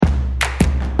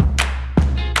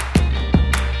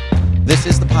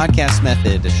This is the Podcast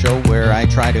Method, a show where I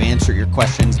try to answer your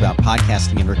questions about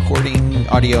podcasting and recording,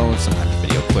 audio, sometimes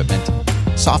video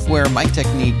equipment, software, mic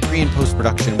technique, pre- and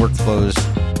post-production workflows,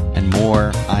 and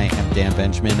more. I am Dan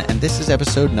Benjamin, and this is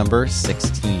episode number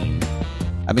 16.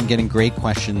 I've been getting great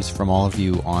questions from all of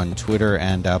you on Twitter,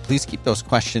 and please keep those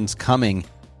questions coming.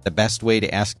 The best way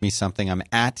to ask me something, I'm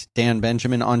at Dan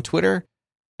Benjamin on Twitter,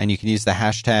 and you can use the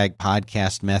hashtag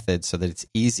Podcast Method so that it's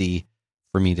easy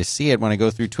for me to see it when I go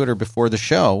through Twitter before the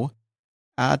show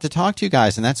to talk to you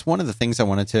guys. And that's one of the things I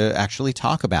wanted to actually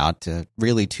talk about,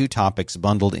 really two topics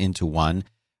bundled into one.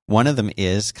 One of them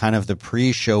is kind of the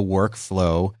pre-show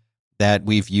workflow that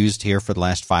we've used here for the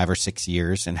last 5 or 6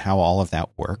 years and how all of that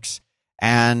works.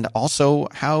 And also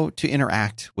how to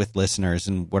interact with listeners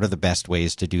and what are the best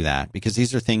ways to do that. Because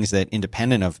these are things that,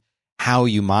 independent of how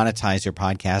you monetize your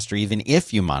podcast, or even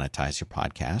if you monetize your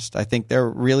podcast, I think they're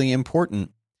really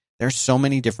important. There's so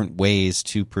many different ways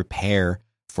to prepare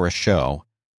for a show.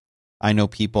 I know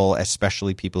people,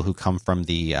 especially people who come from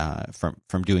the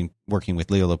working with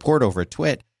Leo Laporte over at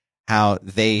Twit, how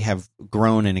they have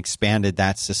grown and expanded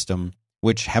that system,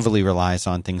 which heavily relies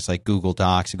on things like Google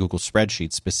Docs and Google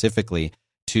Spreadsheets specifically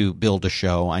to build a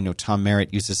show. I know Tom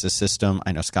Merritt uses a system.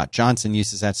 I know Scott Johnson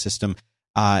uses that system.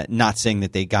 Not saying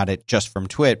that they got it just from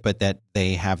Twit, but that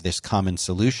they have this common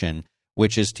solution,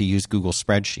 which is to use Google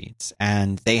Spreadsheets.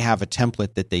 And they have a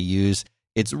template that they use.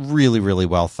 It's really, really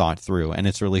well thought through, and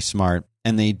it's really smart.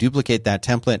 And they duplicate that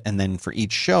template, and then for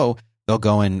each show, they'll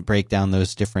go and break down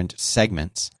those different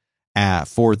segments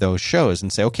for those shows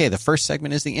and say, okay, the first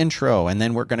segment is the intro, and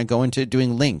then we're going to go into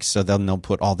doing links. So then they'll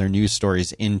put all their news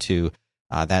stories into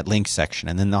that link section,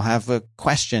 and then they'll have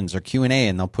questions or Q&A,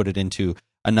 and they'll put it into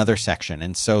another section.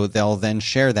 And so they'll then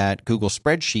share that Google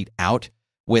Spreadsheet out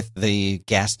with the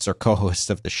guests or co-hosts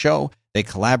of the show. They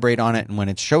collaborate on it, and when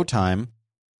it's showtime,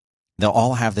 they'll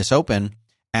all have this open.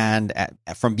 And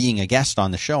from being a guest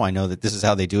on the show, I know that this is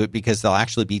how they do it, because they'll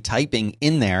actually be typing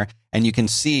in there, and you can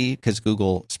see, because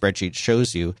Google Spreadsheet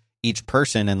shows you each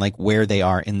person and like where they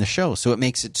are in the show. So it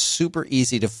makes it super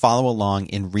easy to follow along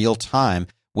in real time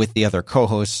with the other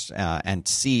co-hosts and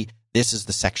see this is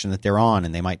the section that they're on,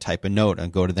 and they might type a note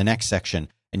and go to the next section,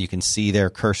 and you can see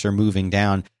their cursor moving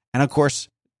down. And of course,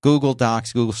 Google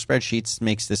Docs, Google Spreadsheets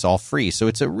makes this all free. So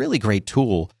it's a really great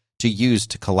tool to use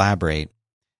to collaborate,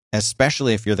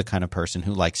 especially if you're the kind of person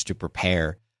who likes to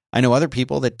prepare. I know other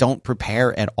people that don't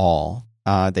prepare at all.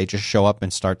 They just show up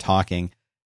and start talking.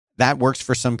 That works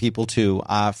for some people too.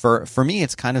 For me,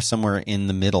 it's kind of somewhere in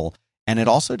the middle, and it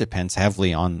also depends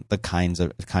heavily on the kind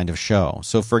of show.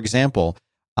 So, for example,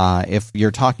 if you're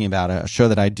talking about a show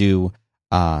that I do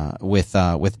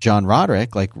with John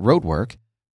Roderick, like Roadwork,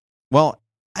 well,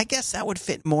 I guess that would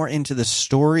fit more into the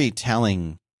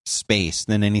storytelling space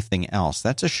than anything else.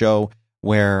 That's a show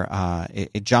where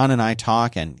John and I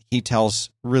talk, and he tells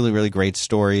really, really great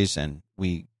stories, and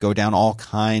we go down all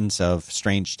kinds of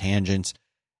strange tangents.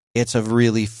 It's a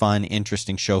really fun,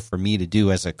 interesting show for me to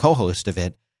do as a co-host of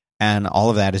it, and all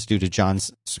of that is due to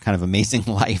John's kind of amazing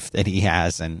life that he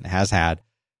has and has had.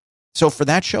 So for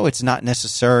that show, it's not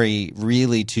necessary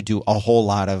really to do a whole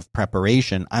lot of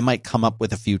preparation. I might come up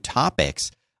with a few topics,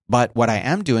 but what I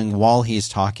am doing while he's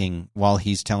talking, while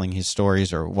he's telling his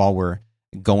stories, or while we're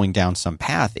going down some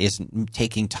path, is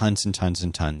taking tons and tons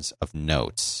and tons of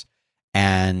notes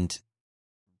and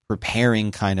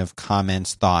preparing kind of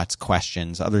comments, thoughts,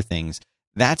 questions, other things.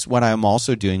 That's what I'm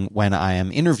also doing when I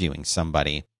am interviewing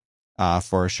somebody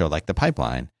for a show like The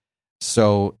Pipeline.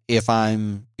 So if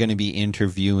I'm going to be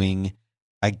interviewing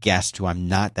a guest who I'm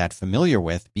not that familiar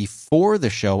with, before the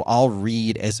show, I'll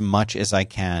read as much as I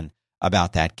can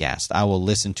about that guest. I will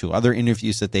listen to other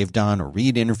interviews that they've done or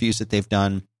read interviews that they've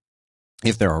done.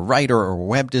 If they're a writer or a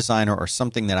web designer or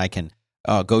something that I can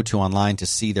go to online to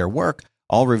see their work,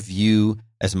 I'll review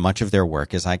as much of their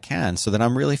work as I can so that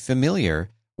I'm really familiar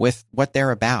with what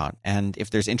they're about. And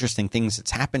if there's interesting things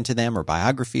that's happened to them or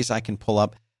biographies I can pull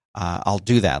up, I'll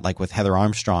do that. Like with Heather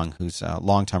Armstrong, who's a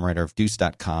longtime writer of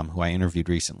Deuce.com, who I interviewed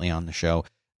recently on the show.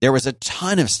 There was a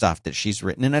ton of stuff that she's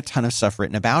written and a ton of stuff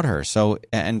written about her. So,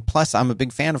 and plus I'm a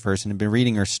big fan of hers and have been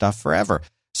reading her stuff forever.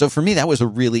 So for me, that was a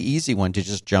really easy one to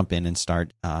just jump in and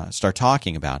start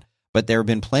talking about. But there have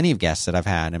been plenty of guests that I've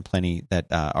had, and plenty that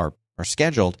are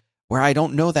scheduled, where I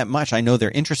don't know that much. I know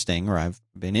they're interesting, or I've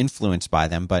been influenced by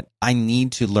them, but I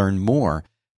need to learn more.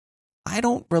 I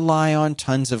don't rely on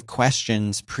tons of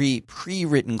questions,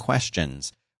 pre-written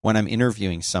questions when I'm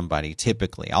interviewing somebody.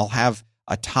 Typically, I'll have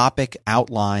a topic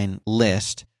outline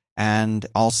list, and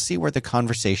I'll see where the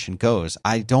conversation goes.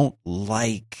 I don't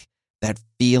like that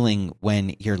feeling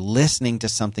when you're listening to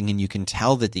something and you can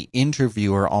tell that the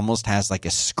interviewer almost has like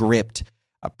a script,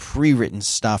 a pre-written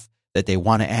stuff that they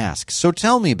want to ask. So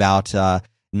tell me about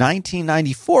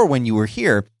 1994 when you were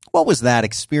here. What was that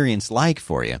experience like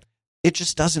for you? It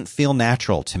just doesn't feel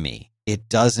natural to me. It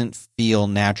doesn't feel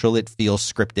natural. It feels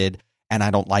scripted, and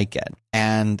I don't like it.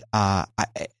 And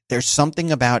there's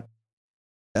something about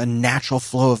a natural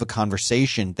flow of a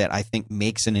conversation that I think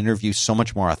makes an interview so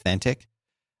much more authentic.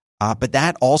 But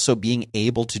that also, being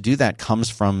able to do that, comes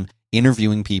from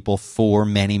interviewing people for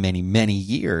many, many, many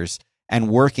years and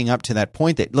working up to that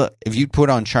point that, look, if you put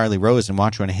on Charlie Rose and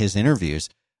watch one of his interviews,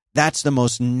 that's the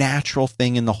most natural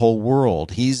thing in the whole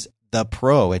world. He's the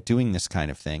pro at doing this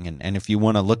kind of thing. And if you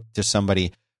want to look to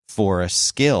somebody for a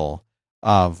skill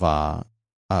of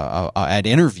at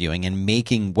interviewing and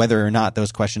making, whether or not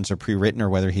those questions are pre-written or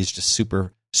whether he's just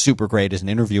super, super great as an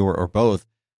interviewer or both,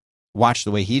 watch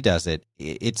the way he does it.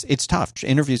 It's tough.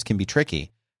 Interviews can be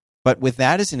tricky. But with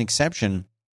that as an exception,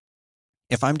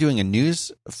 if I'm doing a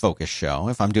news-focused show,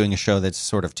 if I'm doing a show that's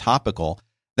sort of topical,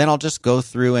 then I'll just go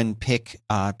through and pick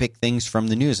things from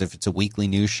the news. If it's a weekly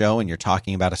news show and you're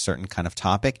talking about a certain kind of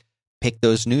topic, pick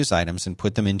those news items and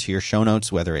put them into your show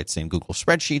notes, whether it's in Google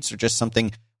Spreadsheets or just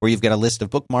something where you've got a list of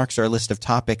bookmarks or a list of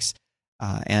topics,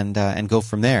 and go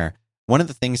from there. One of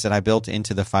the things that I built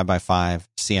into the 5x5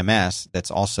 CMS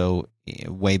that's also a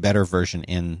way better version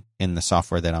in the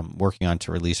software that I'm working on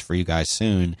to release for you guys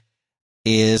soon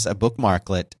is a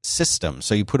bookmarklet system.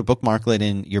 So you put a bookmarklet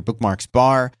in your bookmarks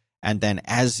bar, and then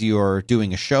as you're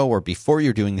doing a show or before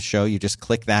you're doing the show, you just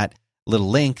click that little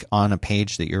link on a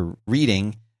page that you're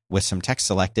reading with some text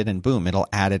selected, and boom, it'll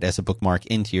add it as a bookmark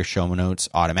into your show notes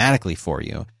automatically for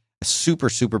you. A super,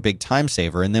 super big time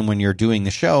saver. And then when you're doing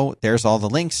the show, there's all the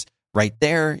links right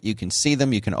there. You can see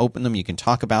them, you can open them, you can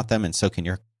talk about them, and so can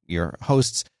your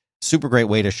hosts. Super great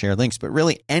way to share links, but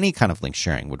really any kind of link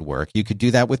sharing would work. You could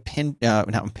do that with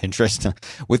Pinterest,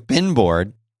 with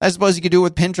Pinboard. I suppose you could do it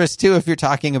with Pinterest too if you're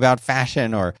talking about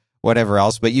fashion or whatever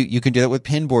else, but you can do that with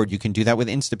Pinboard. You can do that with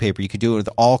Instapaper. You could do it with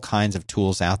all kinds of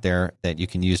tools out there that you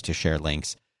can use to share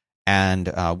links. And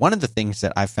one of the things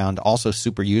that I found also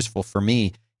super useful for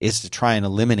me is to try and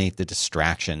eliminate the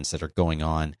distractions that are going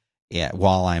on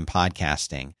while I'm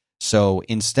podcasting. So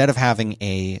instead of having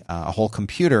a whole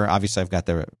computer, obviously I've got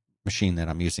the machine that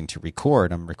I'm using to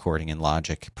record. I'm recording in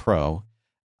Logic Pro.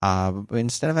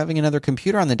 Instead of having another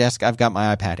computer on the desk, I've got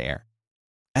my iPad Air.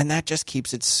 And that just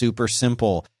keeps it super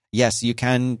simple. Yes, you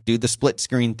can do the split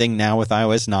screen thing now with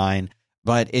iOS 9,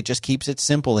 but it just keeps it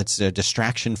simple. It's a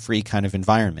distraction-free kind of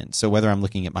environment. So whether I'm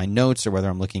looking at my notes or whether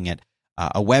I'm looking at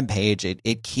a web page,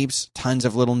 it keeps tons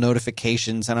of little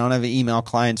notifications. And I don't have email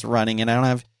clients running, and I don't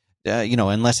have,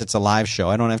 unless it's a live show,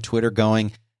 I don't have Twitter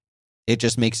going. It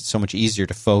just makes it so much easier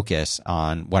to focus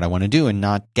on what I want to do and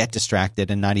not get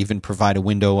distracted and not even provide a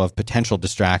window of potential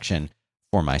distraction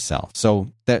for myself.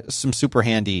 So that's some super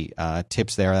handy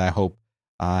tips there that I hope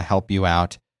help you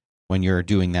out when you're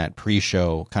doing that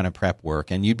pre-show kind of prep work.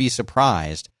 And you'd be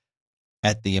surprised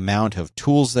at the amount of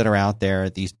tools that are out there,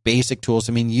 these basic tools.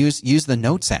 I mean, use the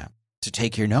Notes app to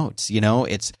take your notes.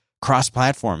 It's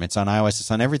cross-platform. It's on iOS.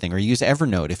 It's on everything. Or use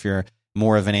Evernote if you're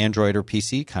more of an Android or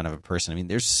PC kind of a person. I mean,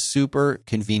 there's super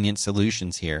convenient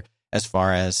solutions here as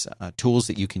far as tools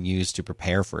that you can use to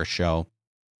prepare for a show,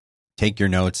 take your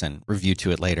notes, and review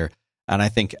to it later. And I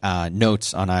think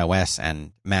Notes on iOS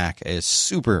and Mac is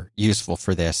super useful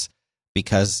for this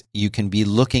because you can be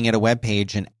looking at a web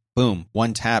page and boom,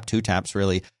 one tap, two taps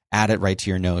really, add it right to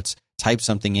your notes, type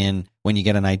something in when you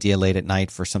get an idea late at night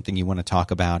for something you want to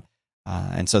talk about.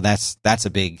 And so that's a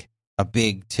big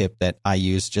tip that I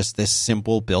use, just this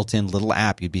simple built-in little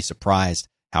app. You'd be surprised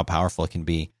how powerful it can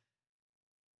be.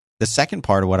 The second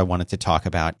part of what I wanted to talk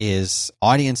about is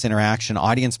audience interaction,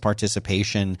 audience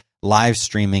participation, live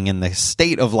streaming, and the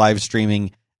state of live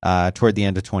streaming toward the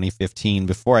end of 2015.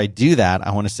 Before I do that,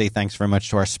 I want to say thanks very much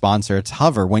to our sponsor. It's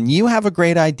Hover. When you have a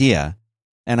great idea,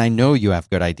 and I know you have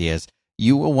good ideas,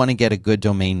 you will want to get a good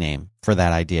domain name for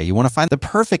that idea. You want to find the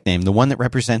perfect name, the one that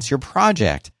represents your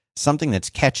project, something that's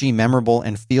catchy, memorable,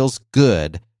 and feels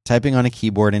good. Typing on a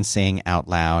keyboard and saying out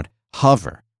loud,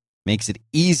 Hover, makes it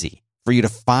easy for you to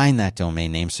find that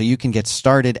domain name so you can get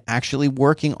started actually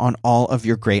working on all of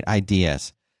your great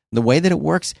ideas. The way that it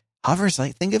works, Hover's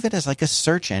think of it as like a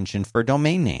search engine for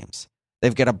domain names.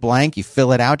 They've got a blank, you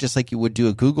fill it out just like you would do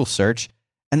a Google search,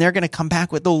 and they're going to come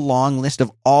back with a long list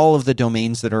of all of the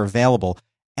domains that are available.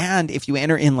 And if you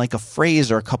enter in like a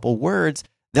phrase or a couple words,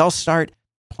 they'll start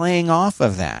playing off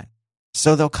of that.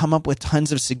 So they'll come up with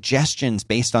tons of suggestions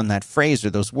based on that phrase or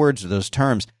those words or those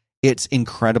terms. It's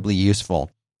incredibly useful.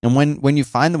 And when you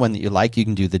find the one that you like, you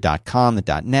can do the .com,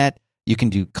 the .net. You can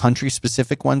do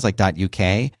country-specific ones like .uk.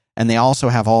 And they also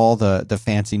have all the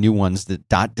fancy new ones, the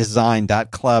 .design,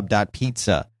 .club,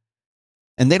 .pizza.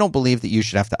 And they don't believe that you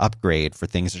should have to upgrade for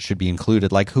things that should be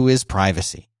included, like who is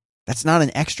privacy. That's not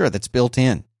an extra that's built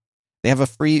in. They have a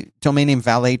free domain name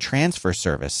valet transfer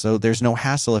service, so there's no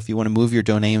hassle if you want to move your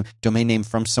domain name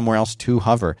from somewhere else to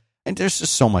Hover. And there's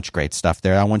just so much great stuff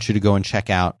there I want you to go and check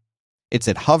out. It's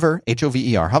at Hover,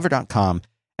 Hover, hover.com,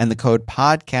 and the code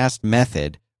podcast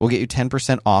method will get you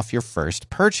 10% off your first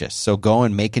purchase. So go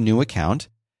and make a new account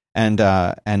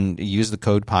and use the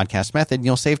code podcast method, and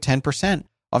you'll save 10%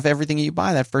 off everything you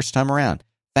buy that first time around.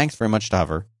 Thanks very much to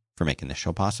Hover for making this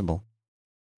show possible.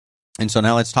 And so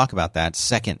now let's talk about that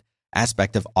second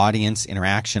aspect of audience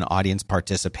interaction, audience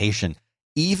participation.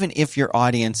 Even if your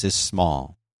audience is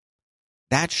small,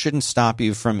 that shouldn't stop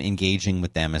you from engaging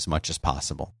with them as much as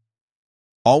possible.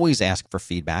 Always ask for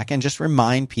feedback and just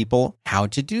remind people how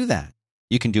to do that.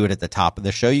 You can do it at the top of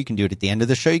the show. You can do it at the end of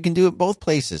the show. You can do it both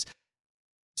places.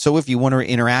 So if you want to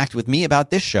interact with me about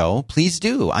this show, please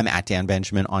do. I'm at Dan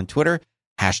Benjamin on Twitter,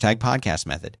 #podcast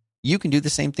method. You can do the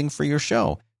same thing for your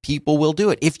show. People will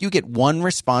do it. If you get one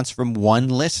response from one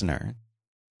listener,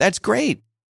 that's great.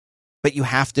 But you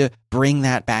have to bring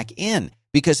that back in.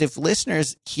 Because if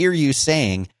listeners hear you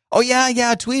saying, oh,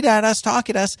 yeah, tweet at us, talk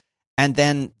at us, and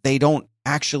then they don't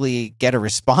actually get a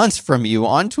response from you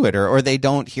on Twitter, or they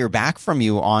don't hear back from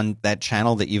you on that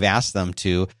channel that you've asked them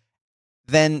to,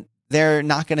 then they're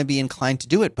not going to be inclined to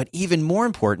do it. But even more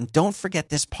important, don't forget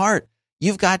this part.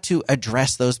 You've got to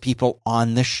address those people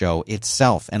on the show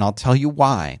itself. And I'll tell you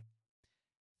why.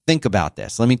 Think about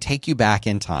this. Let me take you back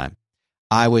in time.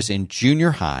 I was in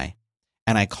junior high,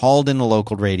 and I called in a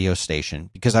local radio station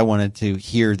because I wanted to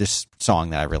hear this song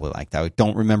that I really liked. I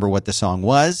don't remember what the song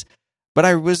was, but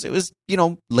it was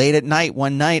late at night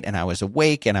one night, and I was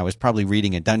awake, and I was probably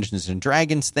reading a Dungeons and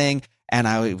Dragons thing, and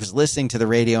I was listening to the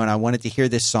radio, and I wanted to hear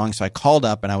this song, so I called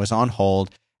up, and I was on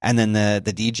hold, and then the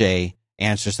DJ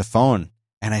answers the phone,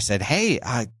 and I said, hey,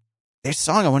 there's a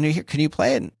song I want to hear. Can you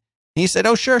play it? And he said,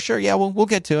 oh, sure, yeah, we'll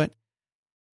get to it.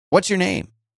 What's your name?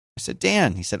 I said,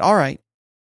 Dan. He said, all right.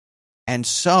 And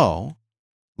so,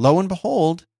 lo and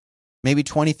behold, maybe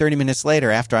 20, 30 minutes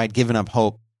later, after I'd given up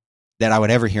hope that I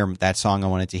would ever hear that song I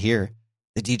wanted to hear,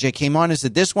 the DJ came on and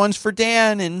said, this one's for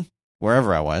Dan, in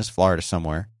wherever I was, Florida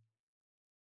somewhere.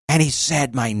 And he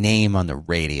said my name on the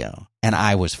radio, and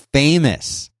I was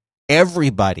famous.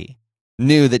 Everybody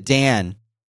knew that Dan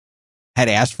had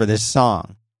asked for this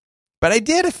song. But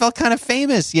I felt kind of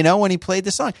famous, when he played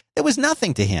the song. It was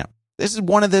nothing to him. This is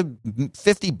one of the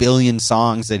 50 billion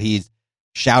songs that he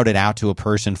shouted out to a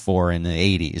person for in the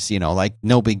 80s, like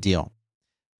no big deal.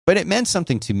 But it meant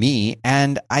something to me,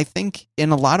 and I think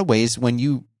in a lot of ways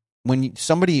when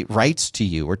somebody writes to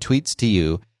you or tweets to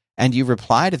you and you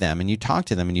reply to them and you talk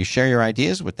to them and you share your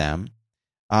ideas with them,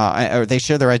 or they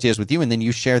share their ideas with you and then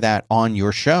you share that on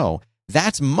your show,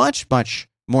 that's much, much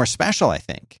more special, I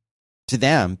think, to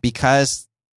them because,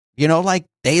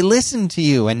 they listened to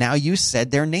you and now you said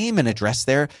their name and addressed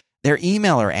their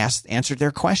email or answered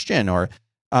their question or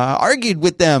argued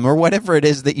with them or whatever it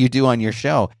is that you do on your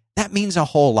show. That means a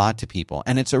whole lot to people,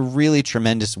 and it's a really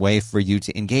tremendous way for you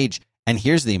to engage. And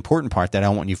here's the important part that I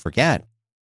don't want you to forget.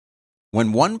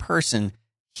 When one person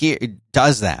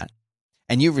does that,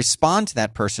 and you respond to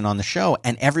that person on the show,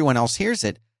 and everyone else hears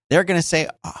it, they're going to say,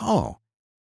 oh,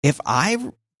 if I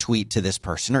tweet to this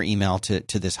person or email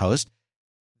to this host,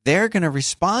 they're going to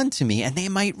respond to me, and they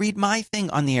might read my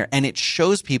thing on the air. And it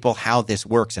shows people how this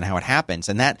works and how it happens.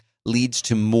 And that leads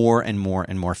to more and more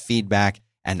and more feedback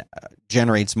and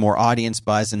generates more audience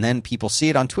buzz. And then people see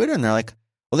it on Twitter and they're like,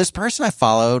 well, this person I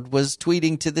followed was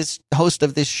tweeting to this host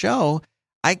of this show.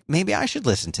 Maybe I should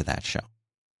listen to that show.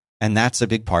 And that's a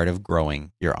big part of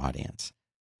growing your audience.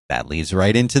 That leads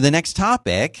right into the next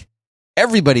topic.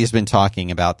 Everybody's been talking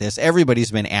about this.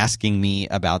 Everybody's been asking me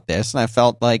about this. And I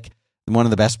felt like one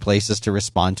of the best places to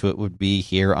respond to it would be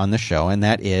here on the show. And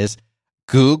that is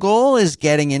Google is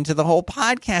getting into the whole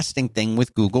podcasting thing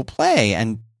with Google Play.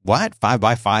 And what?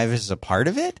 5x5 is a part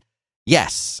of it?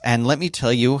 Yes. And let me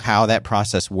tell you how that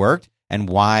process worked and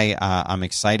why I'm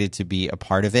excited to be a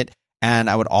part of it. And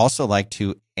I would also like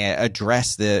to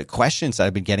address the questions that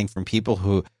I've been getting from people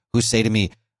who say to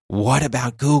me, what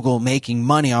about Google making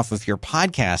money off of your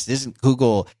podcast? Isn't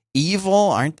Google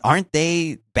evil? Aren't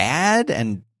they bad?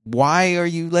 And why are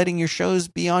you letting your shows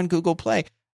be on Google Play?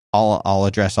 I'll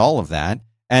address all of that.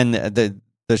 And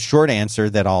the short answer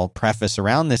that I'll preface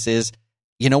around this is,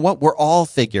 you know what? We're all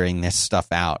figuring this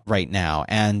stuff out right now,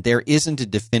 and there isn't a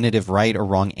definitive right or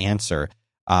wrong answer,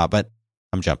 but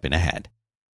I'm jumping ahead.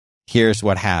 here's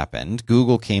what happened.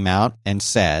 Google came out and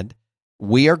said,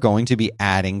 we are going to be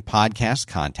adding podcast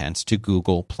contents to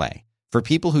Google Play. For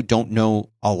people who don't know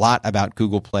a lot about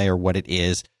Google Play or what it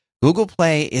is, Google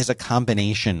Play is a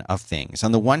combination of things.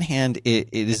 On the one hand, it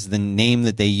is the name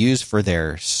that they use for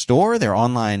their store, their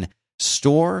online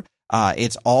store.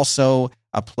 It's also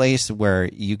a place where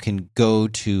you can go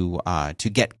to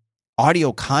get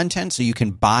audio content, so you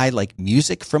can buy like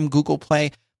music from Google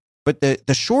Play. But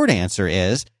the short answer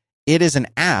is it is an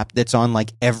app that's on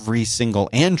like every single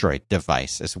Android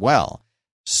device as well.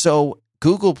 So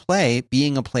Google Play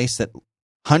being a place that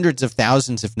hundreds of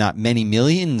thousands, if not many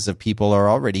millions of people are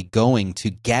already going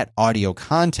to get audio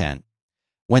content,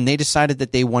 when they decided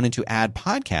that they wanted to add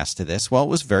podcasts to this, well, it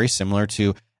was very similar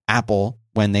to Apple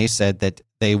when they said that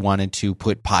they wanted to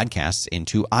put podcasts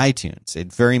into iTunes.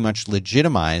 It very much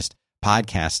legitimized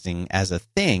podcasting as a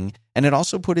thing, and it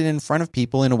also put it in front of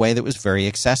people in a way that was very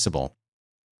accessible.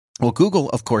 Well, Google,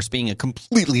 of course, being a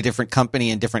completely different company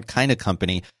and different kind of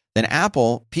company than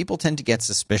Apple, people tend to get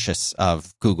suspicious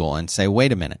of Google and say,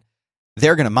 wait a minute,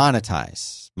 they're going to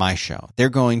monetize my show. They're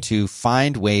going to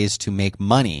find ways to make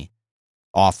money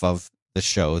off of the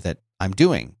show that I'm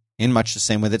doing, in much the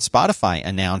same way that Spotify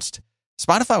announced.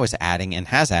 Spotify was adding and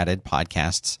has added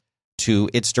podcasts to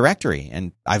its directory,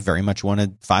 and I very much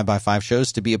wanted 5x5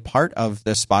 shows to be a part of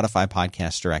the Spotify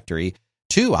podcast directory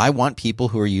too. I want people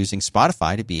who are using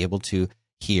Spotify to be able to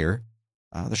hear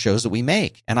the shows that we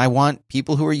make. And I want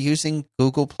people who are using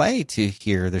Google Play to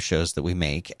hear the shows that we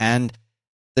make. And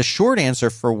the short answer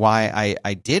for why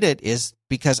I did it is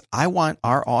because I want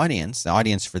our audience, the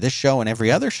audience for this show and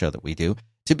every other show that we do,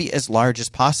 to be as large as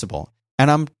possible.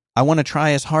 And I want to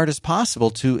try as hard as possible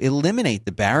to eliminate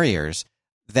the barriers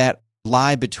that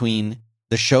lie between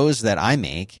the shows that I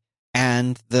make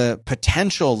and the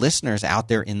potential listeners out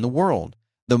there in the world.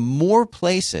 The more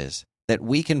places that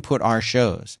we can put our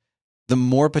shows, the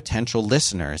more potential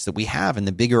listeners that we have and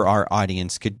the bigger our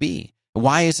audience could be.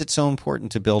 Why is it so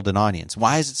important to build an audience?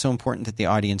 Why is it so important that the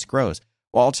audience grows?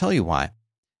 Well, I'll tell you why.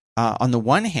 On the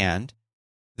one hand,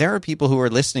 there are people who are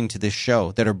listening to this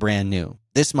show that are brand new.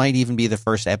 This might even be the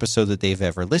first episode that they've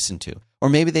ever listened to. Or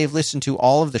maybe they've listened to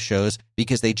all of the shows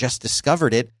because they just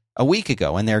discovered it a week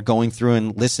ago and they're going through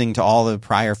and listening to all the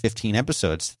prior 15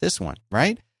 episodes to this one,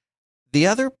 right? The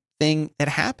other thing that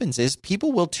happens is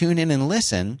people will tune in and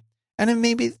listen, and then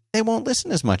maybe they won't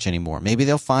listen as much anymore. Maybe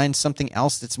they'll find something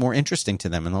else that's more interesting to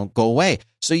them and they'll go away.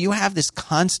 So you have this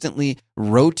constantly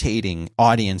rotating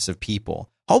audience of people.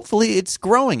 Hopefully it's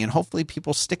growing and hopefully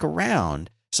people stick around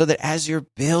so that as you're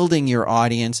building your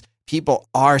audience, people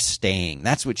are staying.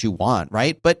 That's what you want,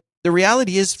 right? But the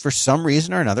reality is, for some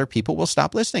reason or another, people will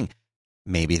stop listening.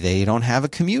 Maybe they don't have a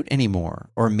commute anymore,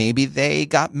 or maybe they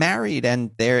got married and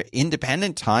their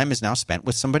independent time is now spent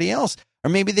with somebody else,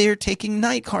 or maybe they're taking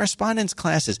night correspondence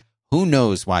classes. Who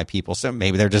knows why people, so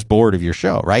maybe they're just bored of your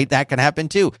show, right? That can happen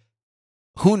too.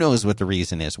 Who knows what the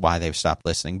reason is why they've stopped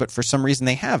listening, but for some reason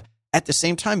they have. At the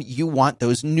same time, you want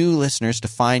those new listeners to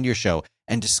find your show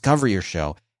and discover your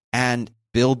show and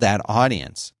build that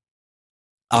audience.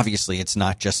 Obviously, it's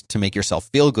not just to make yourself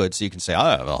feel good so you can say,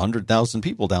 I have 100,000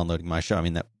 people downloading my show. I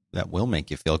mean, that will make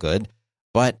you feel good.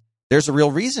 But there's a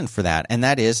real reason for that, and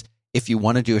that is if you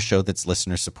want to do a show that's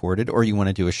listener-supported or you want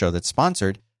to do a show that's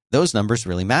sponsored, those numbers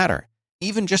really matter.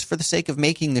 Even just for the sake of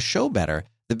making the show better,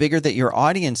 the bigger that your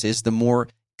audience is, the more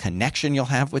connection you'll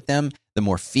have with them, the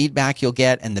more feedback you'll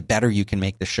get, and the better you can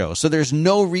make the show. So there's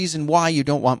no reason why you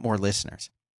don't want more listeners.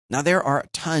 Now, there are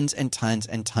tons and tons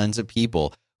and tons of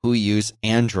people who use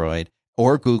Android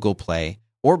or Google Play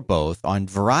or both on a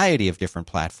variety of different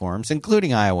platforms, including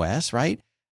iOS, right?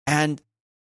 And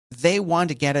they want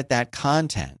to get at that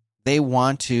content. They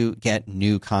want to get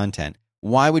new content.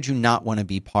 Why would you not want to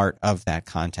be part of that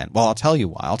content? Well, I'll tell you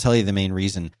why. I'll tell you the main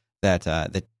reason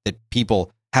that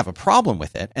people have a problem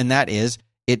with it, and that is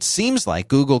it seems like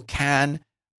Google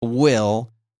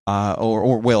will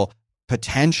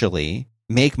potentially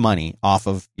make money off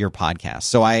of your podcast.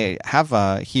 So I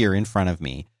have here in front of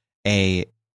me a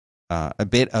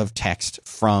bit of text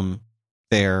from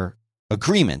their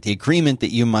agreement, the agreement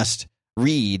that you must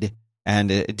read and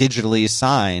digitally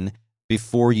sign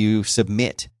before you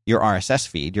submit your RSS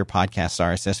feed, your podcast's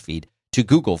RSS feed, to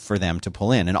Google for them to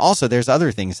pull in. And also there's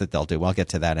other things that they'll do. I'll get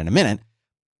to that in a minute.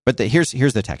 But here's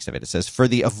the text of it. It says, for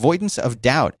the avoidance of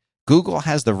doubt, Google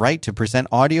has the right to present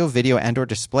audio, video, and/or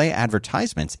display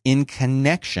advertisements in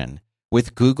connection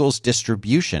with Google's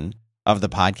distribution of the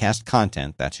podcast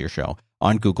content, that's your show,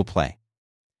 on Google Play.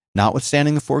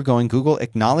 Notwithstanding the foregoing, Google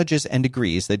acknowledges and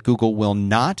agrees that Google will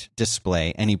not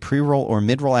display any pre-roll or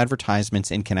mid-roll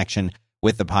advertisements in connection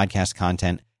with the podcast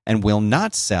content and will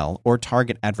not sell or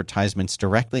target advertisements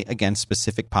directly against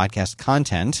specific podcast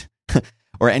content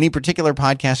or any particular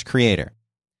podcast creator.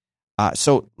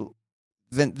 So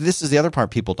then this is the other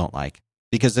part people don't like,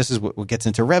 because this is what gets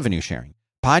into revenue sharing.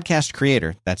 Podcast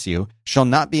creator, that's you, shall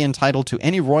not be entitled to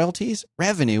any royalties,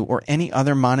 revenue, or any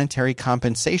other monetary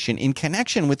compensation in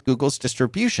connection with Google's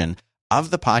distribution of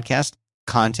the podcast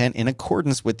content in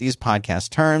accordance with these podcast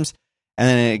terms. And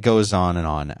then it goes on and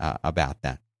on about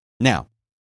that. Now,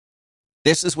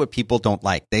 this is what people don't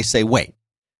like. They say, wait,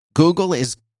 Google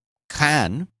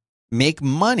can make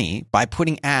money by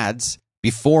putting ads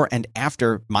before and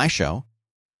after my show.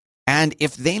 And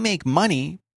if they make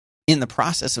money in the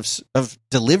process of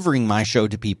delivering my show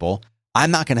to people,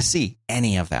 I'm not going to see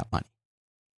any of that money.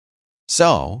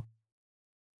 So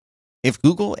if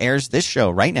Google airs this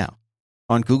show right now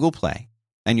on Google Play,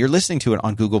 and you're listening to it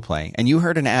on Google Play, and you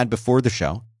heard an ad before the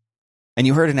show, and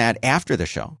you heard an ad after the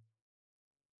show,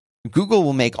 Google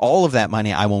will make all of that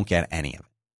money. I won't get any of it.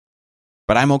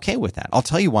 But I'm okay with that. I'll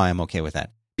tell you why I'm okay with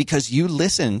that. Because you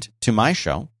listened to my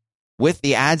show with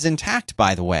the ads intact,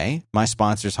 by the way. My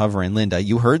sponsors, Hover and Lynda,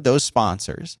 you heard those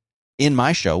sponsors in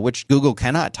my show, which Google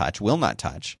cannot touch, will not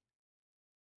touch.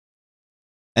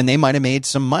 And they might have made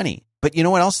some money. But you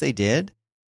know what else they did?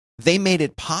 They made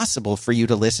it possible for you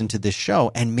to listen to this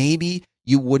show, and maybe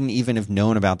you wouldn't even have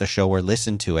known about the show or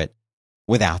listened to it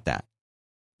without that.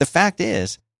 The fact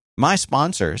is, my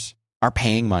sponsors are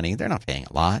paying money. They're not paying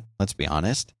a lot, let's be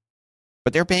honest.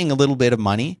 But they're paying a little bit of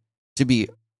money to be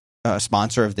a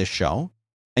sponsor of this show.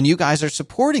 And you guys are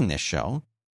supporting this show.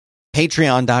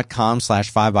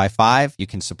 Patreon.com/5by5. You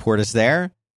can support us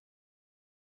there.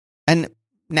 And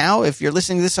now if you're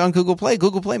listening to this on Google Play,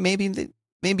 maybe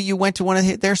you went to one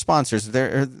of their sponsors.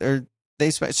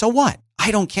 So what?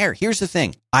 I don't care. Here's the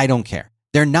thing. I don't care.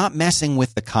 They're not messing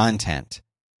with the content.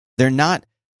 They're not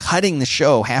cutting the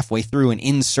show halfway through and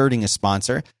inserting a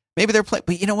sponsor. Maybe they're playing,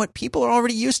 but you know what? People are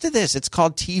already used to this. It's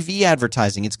called TV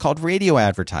advertising. It's called radio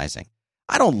advertising.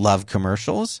 I don't love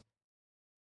commercials.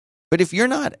 But if you're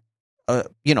not,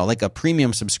 like a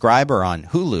premium subscriber on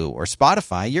Hulu or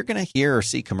Spotify, you're going to hear or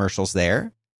see commercials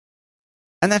there.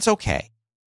 And that's okay.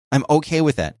 I'm okay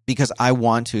with that because I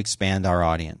want to expand our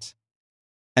audience.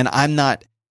 And I'm not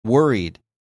worried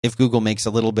if Google makes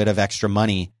a little bit of extra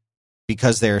money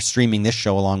because they're streaming this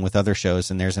show along with other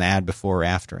shows and there's an ad before or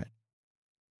after it.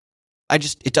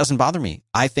 It doesn't bother me.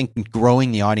 I think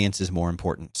growing the audience is more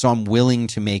important. So I'm willing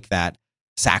to make that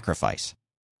sacrifice.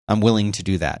 I'm willing to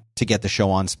do that, to get the show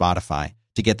on Spotify,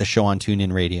 to get the show on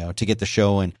TuneIn Radio, to get the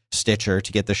show in Stitcher,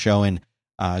 to get the show in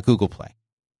Google Play.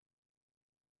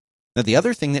 Now, the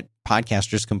other thing that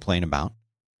podcasters complain about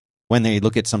when they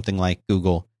look at something like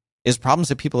Google is problems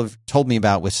that people have told me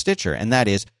about with Stitcher, and that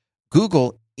is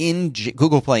Google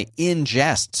Play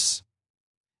ingests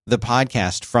the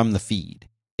podcast from the feed.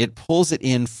 It pulls it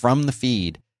in from the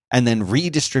feed and then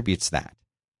redistributes that.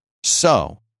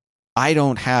 So I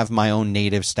don't have my own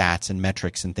native stats and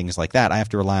metrics and things like that. I have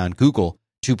to rely on Google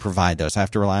to provide those. I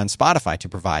have to rely on Spotify to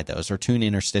provide those, or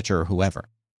TuneIn or Stitcher or whoever.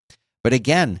 But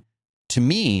again, to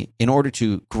me, in order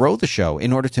to grow the show,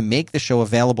 in order to make the show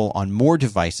available on more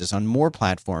devices, on more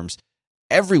platforms,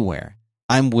 everywhere,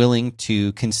 I'm willing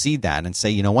to concede that and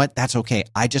say, you know what, that's okay.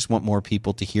 I just want more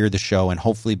people to hear the show and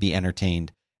hopefully be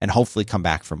entertained and hopefully come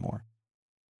back for more.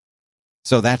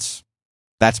 So that's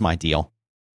my deal.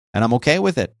 And I'm okay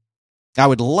with it. I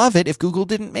would love it if Google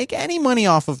didn't make any money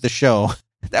off of the show.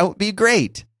 That would be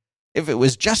great. If it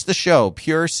was just the show,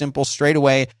 pure, simple, straight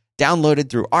away, downloaded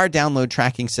through our download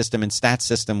tracking system and stats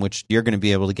system, which you're going to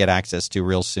be able to get access to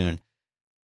real soon.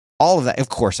 All of that, of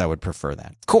course, I would prefer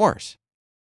that. Of course.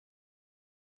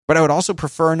 But I would also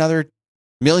prefer another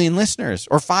million listeners,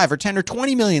 or 5 or 10 or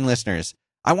 20 million listeners.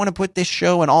 I want to put this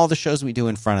show and all the shows we do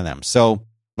in front of them. So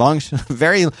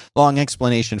very long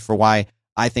explanation for why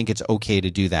I think it's okay to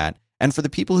do that. And for the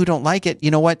people who don't like it, you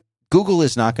know what? Google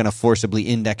is not going to forcibly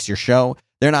index your show.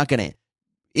 They're not going to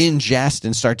ingest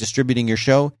and start distributing your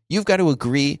show. You've got to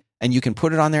agree, and you can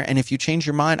put it on there. And if you change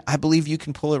your mind, I believe you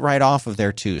can pull it right off of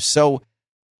there too. So,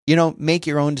 make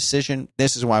your own decision.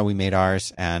 This is why we made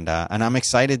ours. And I'm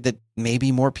excited that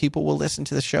maybe more people will listen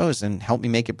to the shows and help me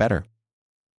make it better.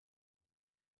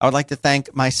 I would like to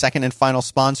thank my second and final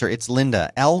sponsor. It's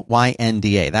Lynda,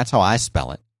 Lynda. That's how I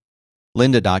spell it.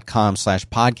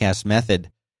 Lynda.com/podcast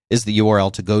method is the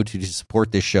URL to go to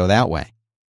support this show that way.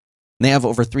 And they have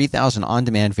over 3,000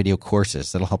 on-demand video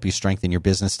courses that'll help you strengthen your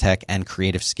business tech and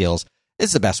creative skills.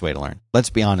 It's the best way to learn. Let's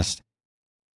be honest.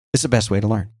 It's the best way to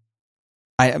learn.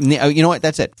 You know what?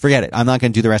 That's it. Forget it. I'm not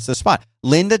going to do the rest of the spot.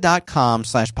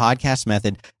 Lynda.com/podcast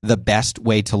method, the best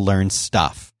way to learn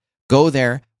stuff. Go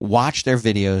there, watch their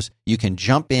videos. You can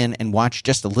jump in and watch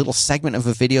just a little segment of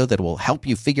a video that will help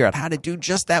you figure out how to do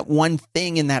just that one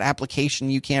thing in that application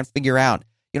you can't figure out.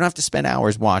 You don't have to spend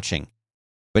hours watching.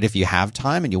 But if you have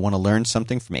time and you want to learn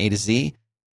something from A to Z,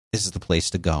 this is the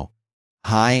place to go.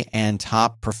 High and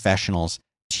top professionals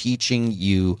teaching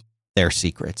you their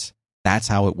secrets. That's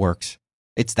how it works.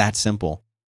 It's that simple.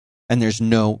 And there's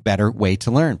no better way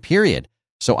to learn, period.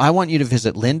 So I want you to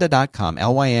visit lynda.com,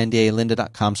 Lynda,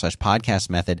 lynda.com/podcast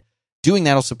method. Doing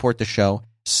that will support the show.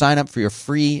 Sign up for your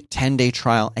free 10-day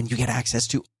trial, and you get access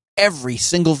to every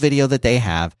single video that they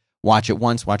have. Watch it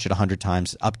once, watch it 100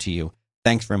 times, up to you.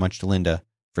 Thanks very much to Lynda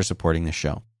for supporting the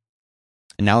show.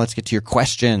 And now let's get to your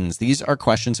questions. These are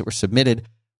questions that were submitted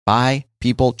by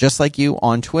people just like you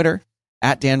on Twitter.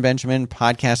 At Dan Benjamin,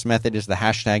 podcast method is the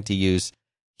hashtag to use.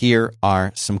 Here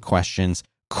are some questions.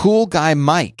 Cool Guy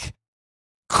Mike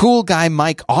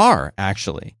R,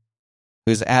 actually,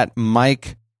 who's at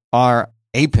Mike R.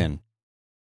 Apin.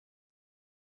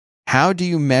 How do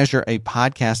you measure a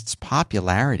podcast's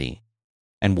popularity,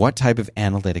 and what type of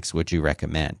analytics would you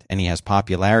recommend? And he has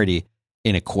popularity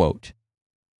in a quote.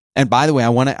 And by the way,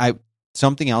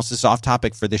 something else is off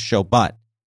topic for this show, but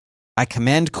I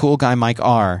commend Cool Guy Mike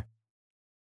R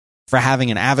for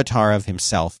having an avatar of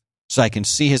himself so I can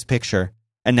see his picture,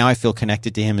 and now I feel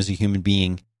connected to him as a human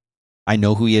being. I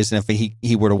know who he is, and if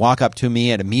he were to walk up to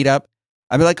me at a meetup,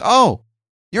 I'd be like, oh,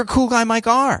 you're Cool Guy Mike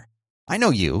R. I know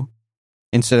you.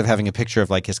 Instead of having a picture of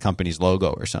like his company's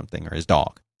logo or something, or his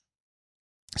dog.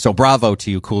 So bravo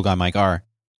to you, Cool Guy Mike R.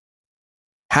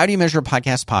 How do you measure a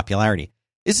podcast popularity?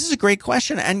 This is a great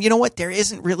question, and you know what? There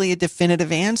isn't really a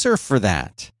definitive answer for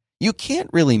that. You can't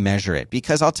really measure it,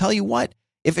 because I'll tell you what,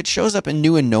 if it shows up in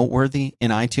new and noteworthy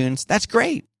in iTunes, that's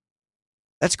great.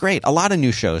 That's great. A lot of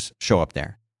new shows show up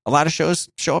there. A lot of shows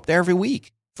show up there every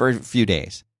week for a few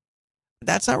days.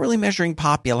 That's not really measuring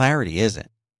popularity, is it?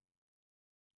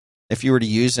 If you were to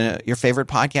use your favorite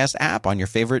podcast app on your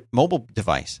favorite mobile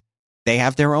device, they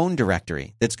have their own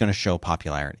directory that's going to show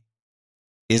popularity.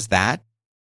 Is that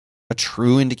a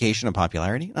true indication of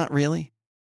popularity? Not really.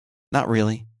 Not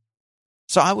really.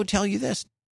 So I would tell you this.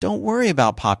 Don't worry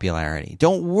about popularity.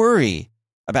 Don't worry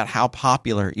about how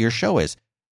popular your show is.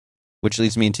 Which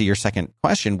leads me into your second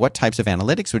question. What types of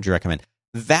analytics would you recommend?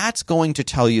 That's going to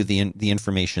tell you the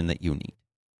information that you need.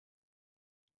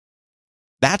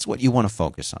 That's what you want to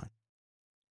focus on.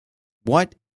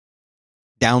 What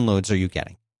downloads are you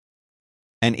getting?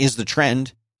 And is the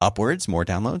trend upwards, more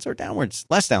downloads, or downwards,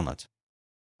 less downloads?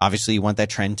 Obviously, you want that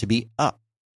trend to be up.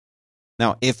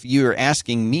 Now, if you're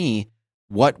asking me,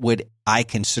 what would I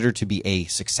consider to be a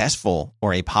successful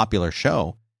or a popular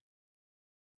show?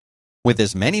 With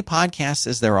as many podcasts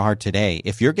as there are today,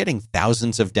 if you're getting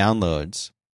thousands of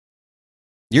downloads,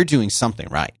 you're doing something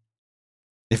right.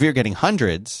 If you're getting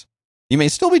hundreds, you may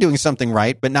still be doing something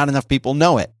right, but not enough people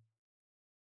know it.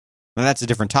 Now, that's a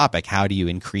different topic. How do you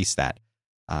increase that?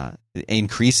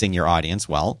 Increasing your audience,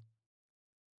 well,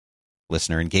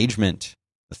 listener engagement,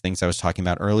 the things I was talking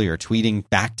about earlier, tweeting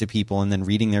back to people and then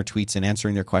reading their tweets and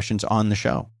answering their questions on the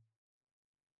show.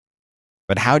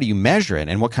 But how do you measure it,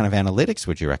 and what kind of analytics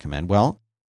would you recommend? Well,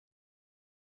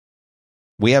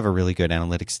 we have a really good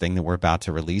analytics thing that we're about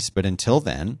to release, but until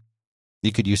then,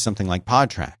 you could use something like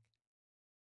Podtrac.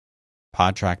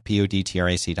 Podtrac,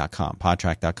 podtrac.com,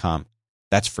 podtrac.com.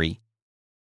 That's free.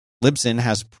 Libsyn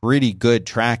has pretty good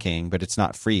tracking, but it's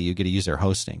not free. You get to use their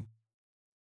hosting.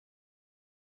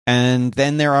 And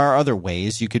then there are other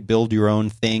ways. You could build your own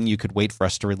thing. You could wait for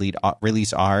us to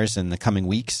release ours in the coming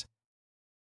weeks.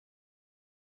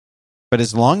 But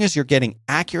as long as you're getting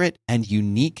accurate and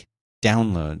unique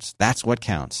downloads, that's what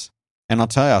counts. And I'll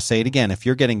tell you, I'll say it again. If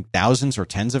you're getting thousands or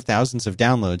tens of thousands of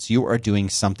downloads, you are doing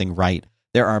something right.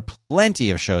 There are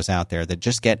plenty of shows out there that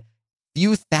just get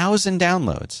few thousand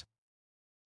downloads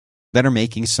that are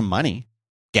making some money,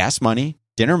 gas money,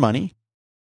 dinner money.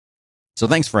 So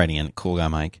thanks for writing in, Cool Guy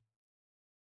Mike.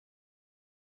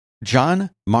 John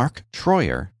Mark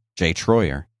Troyer, J.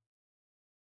 Troyer,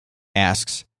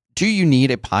 asks, do you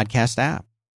need a podcast app?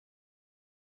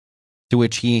 To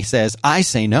which he says, I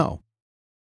say no.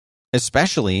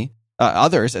 Especially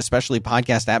others, especially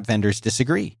podcast app vendors,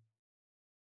 disagree.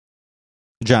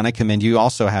 John, I commend you.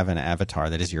 Also have an avatar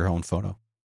that is your own photo.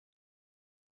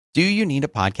 Do you need a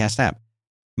podcast app?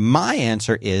 My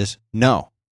answer is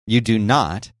no, you do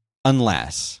not,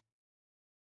 unless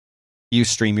you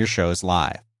stream your shows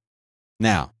live.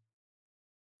 Now,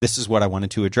 this is what I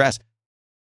wanted to address.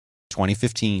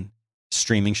 2015,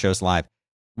 streaming shows live.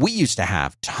 We used to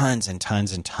have tons and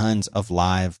tons and tons of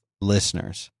live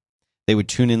listeners. They would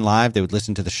tune in live. They would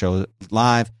listen to the show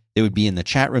live. They would be in the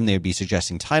chat room. They would be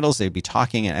suggesting titles. They would be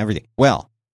talking and everything.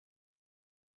 Well,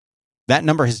 that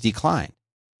number has declined.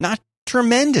 Not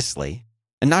tremendously,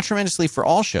 and not tremendously for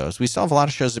all shows. We still have a lot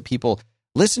of shows that people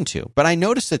listen to. But I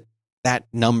noticed that that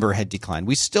number had declined.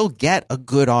 We still get a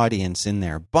good audience in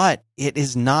there, but it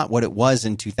is not what it was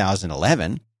in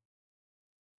 2011.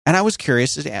 And I was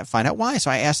curious to find out why. So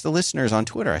I asked the listeners on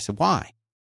Twitter, I said, why?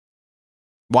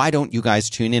 Why don't you guys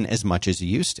tune in as much as you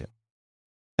used to?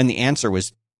 And the answer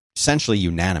was essentially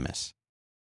unanimous.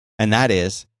 And that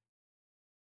is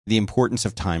the importance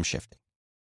of time shifting.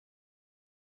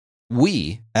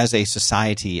 We, as a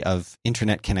society of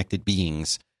internet-connected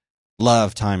beings,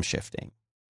 love time shifting.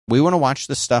 We want to watch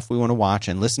the stuff we want to watch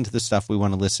and listen to the stuff we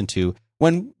want to listen to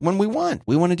when we want.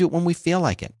 We want to do it when we feel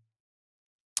like it.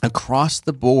 Across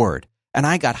the board. And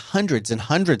I got hundreds and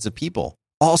hundreds of people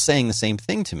all saying the same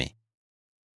thing to me,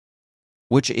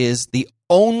 which is the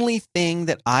only thing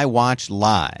that I watch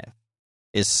live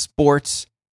is sports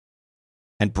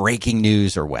and breaking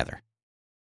news or weather.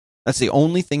 That's the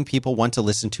only thing people want to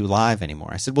listen to live anymore.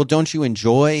 I said, well, don't you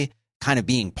enjoy kind of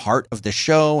being part of the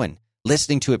show and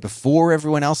listening to it before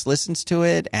everyone else listens to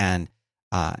it and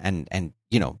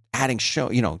adding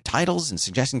show, titles and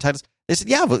suggesting titles? They said,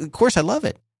 yeah, but of course I love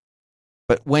it.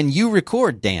 But when you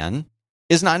record, Dan,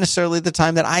 is not necessarily the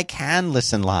time that I can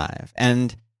listen live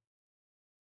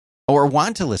or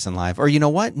want to listen live. Or you know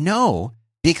what? No,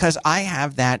 because I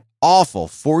have that awful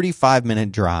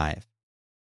 45-minute drive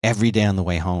every day on the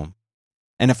way home.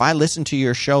 And if I listen to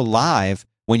your show live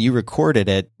when you recorded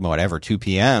it, 2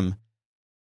 p.m.,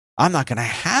 I'm not going to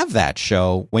have that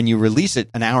show when you release it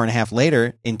an hour and a half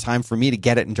later in time for me to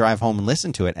get it and drive home and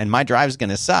listen to it. And my drive is going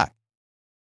to suck.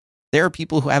 There are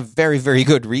people who have very, very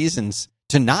good reasons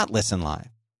to not listen live.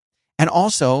 And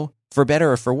also, for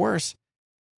better or for worse,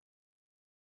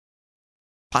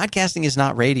 podcasting is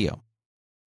not radio.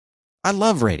 I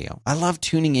love radio. I love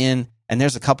tuning in. And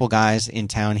there's a couple guys in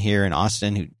town here in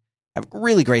Austin who have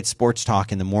really great sports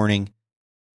talk in the morning.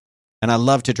 And I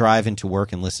love to drive into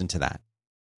work and listen to that,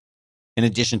 in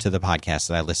addition to the podcast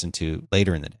that I listen to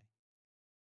later in the day.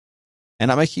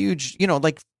 And I'm a huge,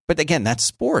 but again, that's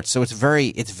sports. So it's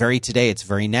very today, it's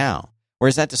very now.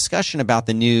 Whereas that discussion about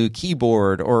the new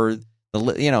keyboard or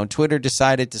Twitter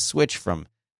decided to switch from,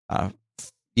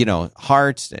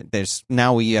 hearts.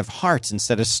 Now we have hearts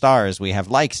instead of stars. We have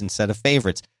likes instead of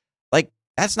favorites. Like,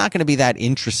 that's not going to be that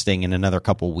interesting in another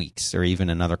couple weeks or even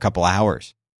another couple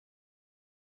hours.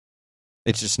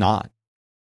 It's just not.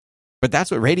 But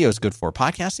that's what radio is good for.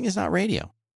 Podcasting is not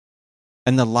radio.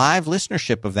 And the live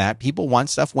listenership of that, people want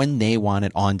stuff when they want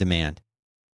it on demand.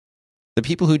 The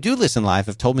people who do listen live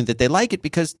have told me that they like it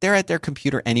because they're at their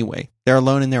computer anyway. They're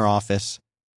alone in their office.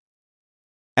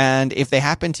 And if they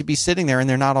happen to be sitting there and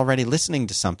they're not already listening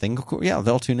to something, yeah,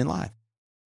 they'll tune in live.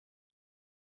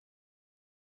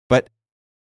 But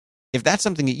if that's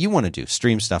something that you want to do,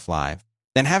 stream stuff live,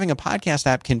 then having a podcast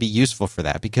app can be useful for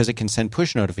that because it can send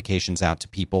push notifications out to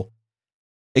people.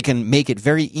 It can make it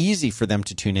very easy for them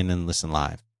to tune in and listen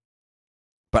live.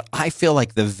 But I feel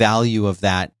like the value of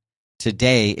that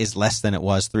today is less than it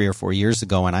was 3 or 4 years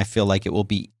ago, and I feel like it will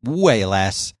be way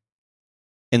less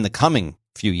in the coming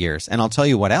few years. And I'll tell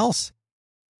you what else.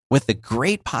 With the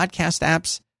great podcast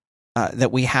apps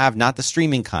that we have, not the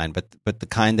streaming kind, but the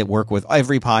kind that work with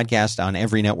every podcast on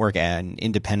every network and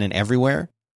independent everywhere,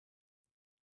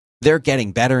 they're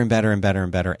getting better and better and better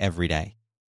and better every day.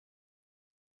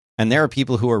 And there are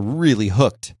people who are really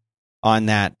hooked on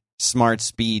that smart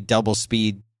speed, double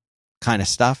speed kind of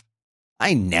stuff.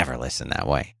 I never listen that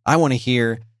way. I want to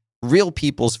hear real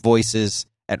people's voices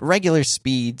at regular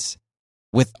speeds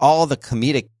with all the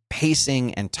comedic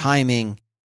pacing and timing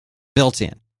built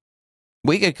in.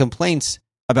 We get complaints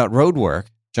about road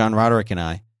work, John Roderick and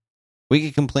I. We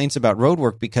get complaints about road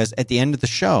work because at the end of the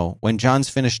show, when John's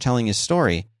finished telling his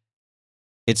story,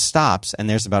 it stops and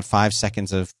there's about 5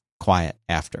 seconds of quiet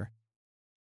after.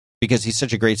 Because he's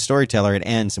such a great storyteller, it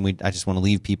ends, and I just want to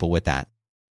leave people with that.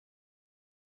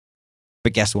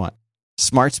 But guess what?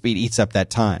 SmartSpeed eats up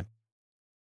that time.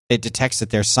 It detects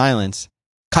that there's silence,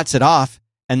 cuts it off,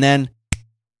 and then,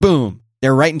 boom,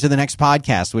 they're right into the next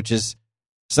podcast, which is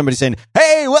somebody saying,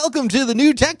 hey, welcome to the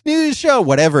new tech news show,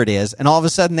 whatever it is. And all of a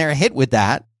sudden, they're hit with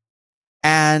that.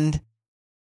 And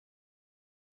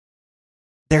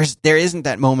there isn't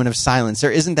that moment of silence.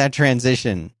 There isn't that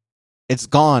transition. It's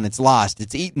gone. It's lost.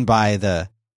 It's eaten by the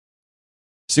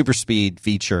super speed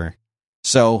feature.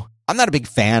 So I'm not a big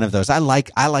fan of those. I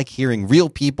like hearing real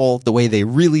people the way they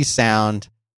really sound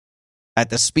at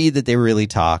the speed that they really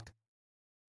talk.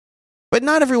 But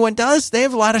not everyone does. They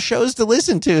have a lot of shows to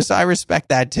listen to, so I respect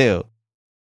that too.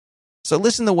 So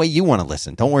listen the way you want to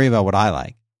listen. Don't worry about what I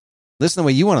like. Listen the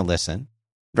way you want to listen.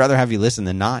 I'd rather have you listen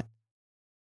than not.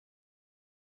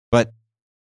 But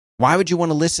why would you want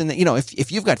to listen?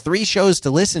 If you've got 3 shows to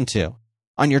listen to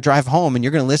on your drive home and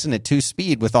you're going to listen at 2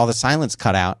 speed with all the silence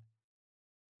cut out,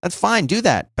 that's fine. Do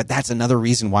that. But that's another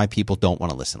reason why people don't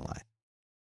want to listen live.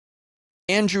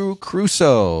 Andrew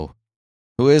Crusoe,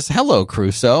 who is Hello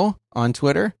Crusoe on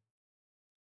Twitter.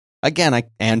 Again,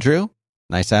 Andrew,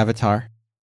 nice avatar.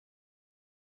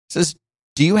 Says,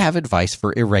 do you have advice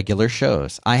for irregular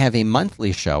shows? I have a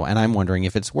monthly show and I'm wondering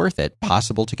if it's worth it,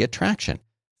 possible to get traction.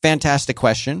 Fantastic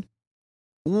question.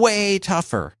 Way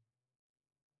tougher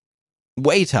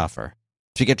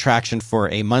to get traction for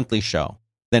a monthly show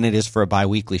than it is for a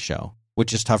bi-weekly show,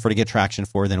 which is tougher to get traction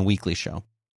for than a weekly show.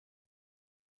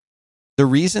 The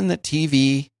reason that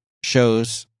TV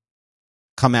shows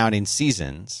come out in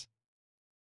seasons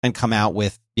and come out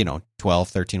with, 12,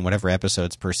 13, whatever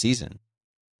episodes per season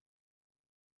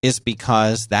is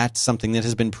because that's something that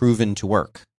has been proven to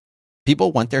work.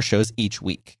 People want their shows each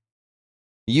week.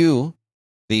 You,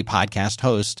 the podcast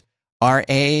host, are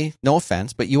no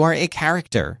offense, but you are a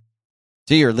character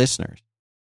to your listeners.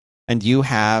 And you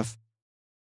have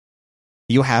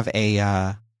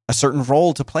a certain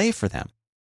role to play for them.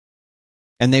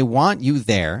 And they want you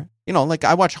there. Like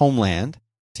I watch Homeland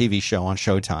TV show on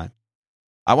Showtime.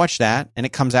 I watch that and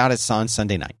it comes out on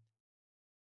Sunday night.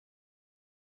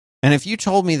 And if you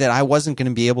told me that I wasn't going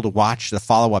to be able to watch the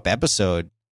follow-up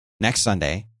episode next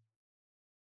Sunday,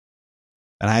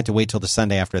 and I had to wait till the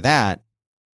Sunday after that,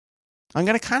 I'm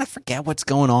going to kind of forget what's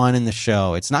going on in the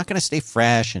show. It's not going to stay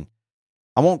fresh, and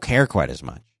I won't care quite as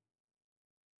much.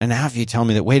 And now if you tell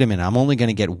me that, wait a minute, I'm only going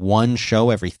to get one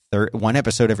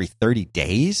episode every 30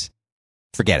 days,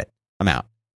 forget it. I'm out.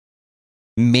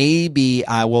 Maybe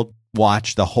I will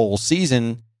watch the whole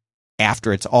season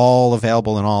after it's all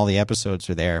available and all the episodes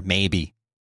are there. Maybe.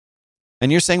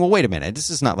 And you're saying, well, wait a minute. This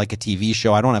is not like a TV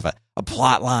show. I don't have a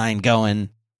plot line going.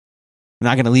 I'm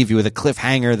not going to leave you with a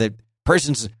cliffhanger that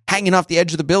person's hanging off the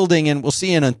edge of the building and we'll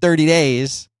see you in 30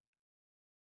 days.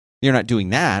 You're not doing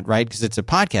that, right? Because it's a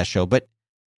podcast show. But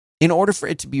in order for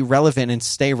it to be relevant and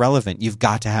stay relevant, you've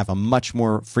got to have a much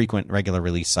more frequent regular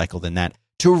release cycle than that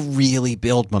to really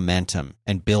build momentum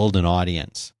and build an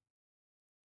audience.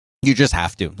 You just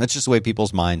have to. That's just the way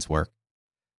people's minds work.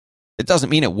 It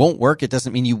doesn't mean it won't work. It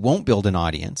doesn't mean you won't build an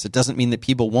audience. It doesn't mean that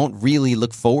people won't really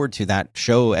look forward to that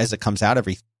show as it comes out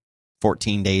every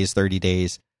 14 days, 30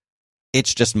 days.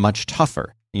 It's just much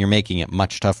tougher. You're making it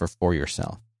much tougher for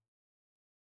yourself.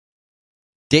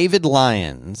 David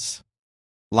Lyons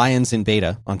in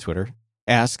Beta on Twitter,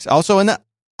 asks, also,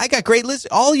 I got great lists.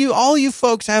 All you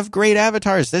folks have great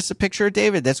avatars. This is a picture of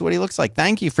David. That's what he looks like.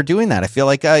 Thank you for doing that. I feel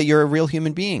like you're a real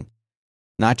human being,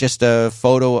 not just a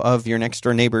photo of your next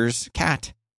door neighbor's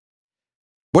cat.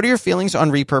 What are your feelings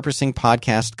on repurposing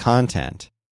podcast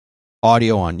content?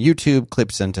 Audio on YouTube,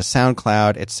 clips into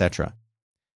SoundCloud, etc.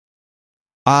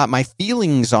 My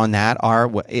feelings on that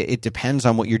are, it depends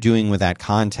on what you're doing with that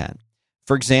content.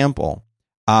 For example,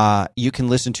 you can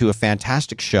listen to a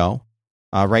fantastic show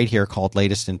right here called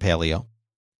Latest in Paleo,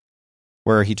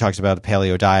 where he talks about the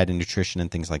paleo diet and nutrition and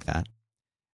things like that.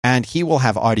 And he will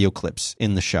have audio clips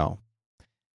in the show.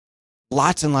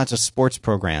 Lots and lots of sports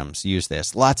programs use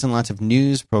this. Lots and lots of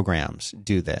news programs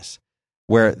do this,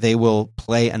 where they will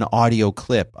play an audio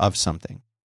clip of something.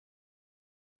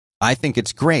 I think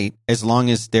it's great as long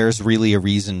as there's really a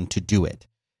reason to do it.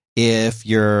 If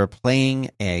you're playing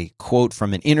a quote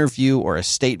from an interview or a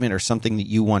statement or something that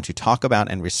you want to talk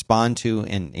about and respond to,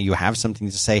 and you have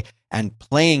something to say, and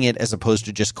playing it as opposed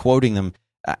to just quoting them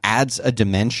adds a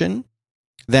dimension,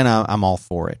 then I'm all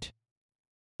for it.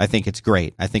 I think it's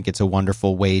great. I think it's a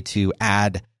wonderful way to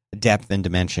add depth and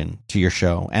dimension to your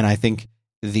show. And I think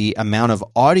the amount of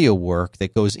audio work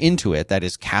that goes into it, that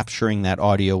is capturing that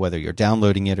audio, whether you're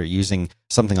downloading it or using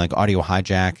something like Audio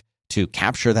Hijack to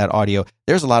capture that audio,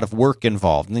 there's a lot of work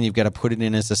involved. And then you've got to put it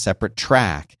in as a separate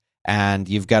track. And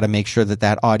you've got to make sure that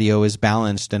that audio is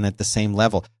balanced and at the same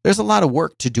level. There's a lot of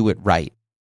work to do it right.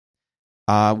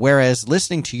 Whereas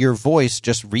listening to your voice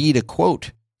just read a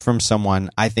quote from someone,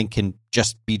 I think can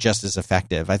just be just as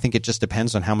effective. I think it just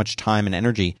depends on how much time and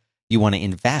energy you want to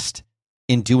invest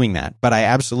in doing that. But I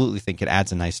absolutely think it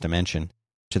adds a nice dimension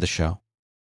to the show.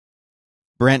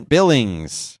 Brent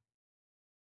Billings,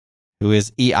 who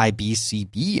is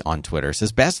EIBCB on Twitter,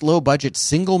 says, best low-budget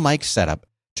single mic setup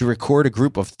to record a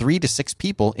group of 3 to 6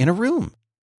 people in a room.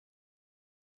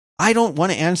 I don't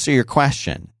want to answer your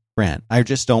question, Brent. I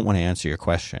just don't want to answer your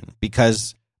question,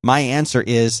 because my answer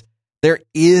is there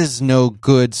is no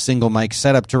good single mic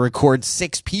setup to record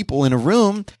 6 people in a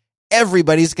room.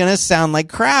 Everybody's going to sound like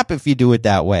crap if you do it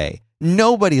that way.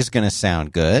 Nobody's going to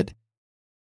sound good.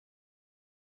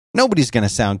 Nobody's going to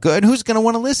sound good. Who's going to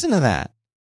want to listen to that?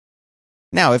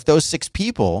 Now, if those 6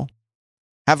 people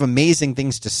have amazing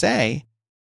things to say,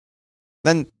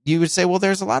 then you would say, well,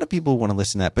 there's a lot of people who want to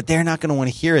listen to that, but they're not going to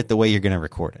want to hear it the way you're going to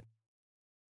record it.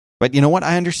 But you know what?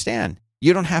 I understand.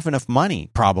 You don't have enough money,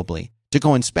 probably, to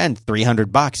go and spend $300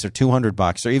 or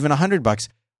 $200 or even $100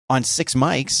 on 6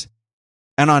 mics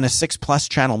and on a 6+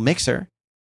 channel mixer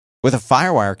with a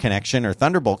Firewire connection or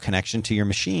Thunderbolt connection to your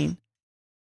machine,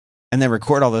 and then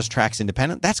record all those tracks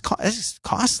independent. That's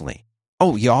costly.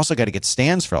 Oh, you also got to get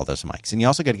stands for all those mics, and you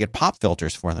also got to get pop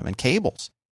filters for them and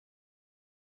cables.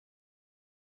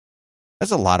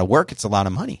 That's a lot of work. It's a lot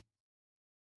of money.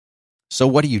 So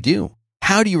what do?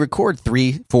 How do you record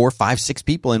 3, 4, 5, 6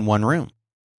 people in one room?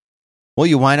 Well,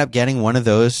 you wind up getting one of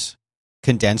those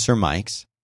condenser mics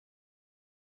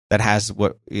that has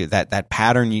that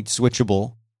pattern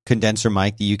switchable condenser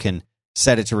mic that you can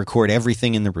set it to record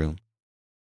everything in the room.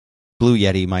 Blue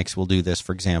Yeti mics will do this,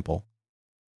 for example.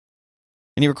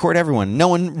 And you record everyone. No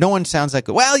one sounds like,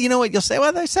 well, you know what? You'll say,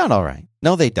 well, they sound all right.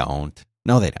 No, they don't.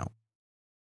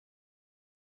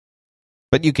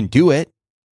 But you can do it.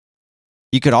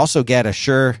 You could also get a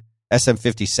Shure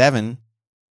SM57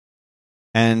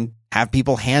 and have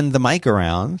people hand the mic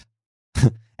around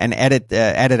and edit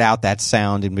out that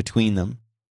sound in between them.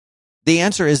 The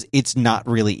answer is it's not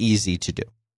really easy to do.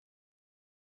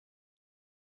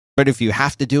 But if you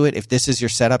have to do it, if this is your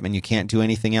setup and you can't do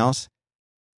anything else,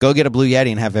 go get a Blue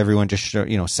Yeti and have everyone just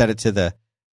set it to the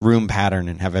room pattern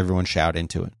and have everyone shout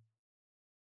into it.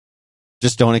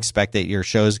 Just don't expect that your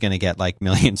show is going to get like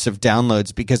millions of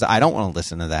downloads, because I don't want to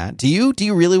listen to that. Do you? Do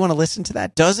you really want to listen to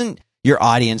that? Doesn't your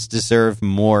audience deserve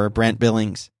more, Brent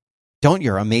Billings? Don't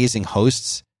your amazing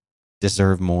hosts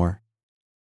deserve more?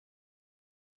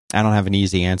 I don't have an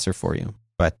easy answer for you,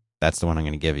 but that's the one I'm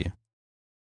going to give you.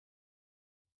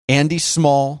 Andy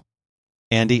 _Small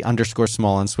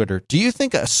on Twitter. Do you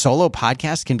think a solo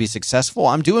podcast can be successful?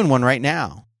 I'm doing one right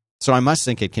now, so I must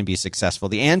think it can be successful.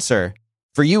 The answer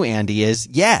for you, Andy, is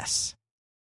yes.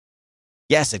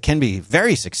 Yes, it can be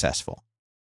very successful.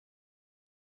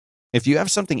 If you have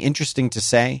something interesting to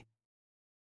say,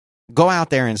 go out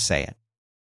there and say it.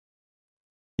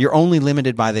 You're only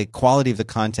limited by the quality of the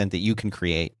content that you can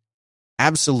create.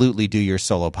 Absolutely do your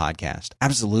solo podcast.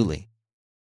 Absolutely.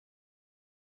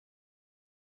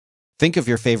 Think of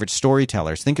your favorite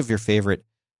storytellers. Think of your favorite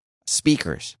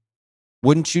speakers.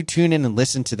 Wouldn't you tune in and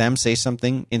listen to them say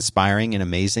something inspiring and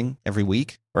amazing every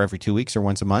week or every 2 weeks or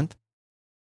once a month?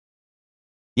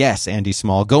 Yes, Andy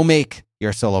Small, go make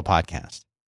your solo podcast.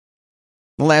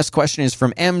 The last question is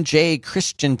from MJ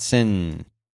Christensen.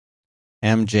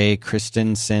 MJ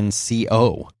Christensen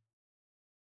CO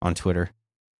on Twitter.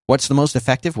 What's the most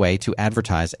effective way to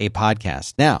advertise a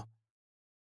podcast? Now,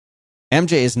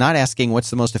 MJ is not asking what's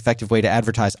the most effective way to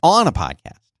advertise on a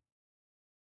podcast.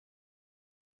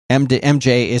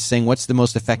 MJ is saying, what's the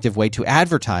most effective way to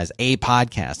advertise a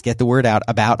podcast? Get the word out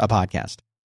about a podcast.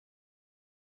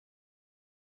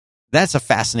 That's a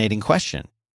fascinating question,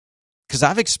 because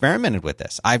I've experimented with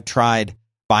this. I've tried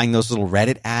buying those little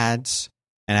Reddit ads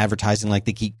and advertising like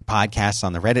the Geek podcasts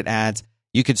on the Reddit ads.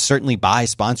 You could certainly buy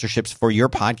sponsorships for your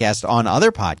podcast on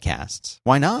other podcasts.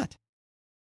 Why not?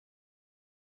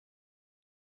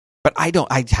 But I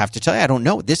have to tell you, I don't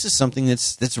know. This is something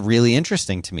that's really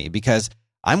interesting to me, because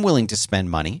I'm willing to spend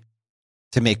money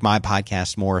to make my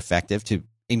podcast more effective, to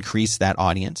increase that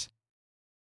audience.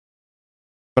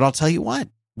 But I'll tell you what,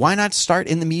 why not start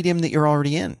in the medium that you're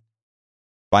already in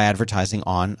by advertising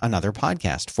on another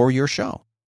podcast for your show?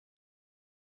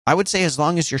 I would say as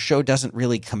long as your show doesn't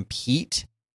really compete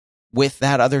with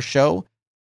that other show,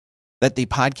 that the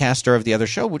podcaster of the other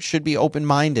show should be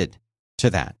open-minded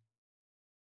to that.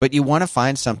 But you want to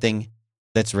find something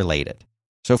that's related.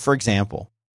 So, for example,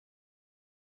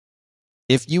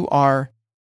 if you are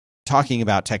talking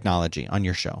about technology on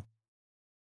your show,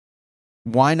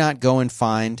 why not go and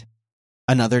find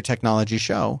another technology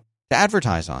show to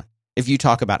advertise on? If you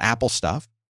talk about Apple stuff,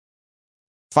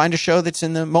 find a show that's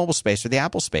in the mobile space or the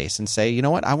Apple space and say, you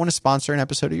know what, I want to sponsor an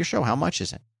episode of your show. How much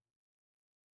is it?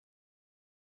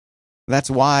 That's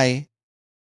why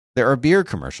there are beer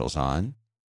commercials on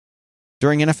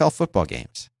during NFL football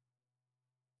games,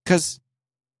 because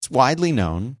it's widely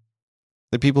known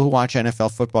that people who watch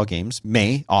NFL football games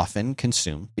may often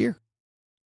consume beer.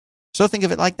 So think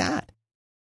of it like that.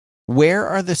 Where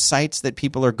are the sites that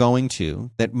people are going to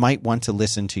that might want to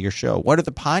listen to your show? What are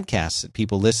the podcasts that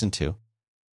people listen to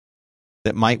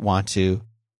that might want to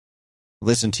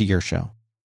listen to your show?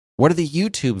 What are the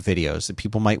YouTube videos that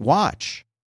people might watch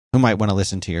who might want to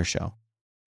listen to your show.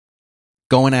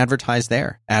 Go and advertise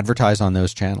there. Advertise on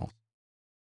those channels.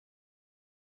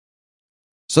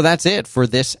 So that's it for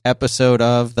this episode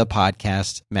of the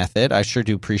Podcast Method. I sure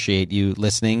do appreciate you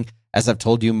listening. As I've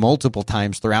told you multiple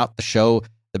times throughout the show,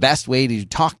 the best way to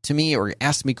talk to me or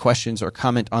ask me questions or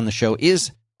comment on the show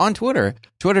is on Twitter,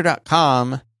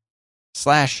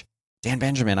 twitter.com/Dan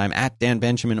Benjamin. I'm at Dan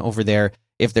Benjamin over there.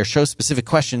 If they're show-specific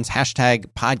questions,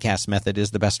 #Podcast Method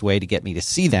is the best way to get me to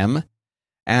see them.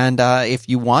 And if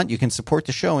you want, you can support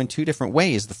the show in two different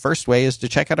ways. The first way is to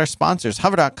check out our sponsors,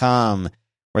 Hover.com,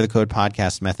 where the code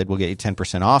Podcast Method will get you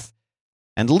 10% off,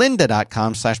 and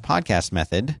lynda.com/Podcast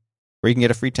Method, where you can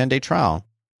get a free 10-day trial.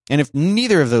 And if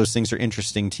neither of those things are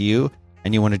interesting to you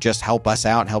and you want to just help us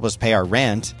out, help us pay our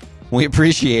rent, we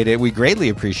appreciate it. We greatly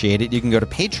appreciate it. You can go to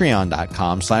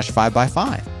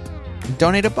patreon.com/5by5.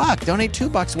 Donate $1, donate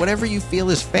 $2, whatever you feel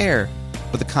is fair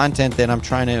for the content that I'm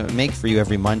trying to make for you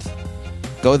every month.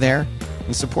 Go there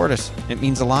and support us. It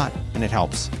means a lot and it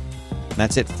helps. And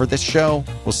that's it for this show.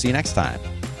 We'll see you next time.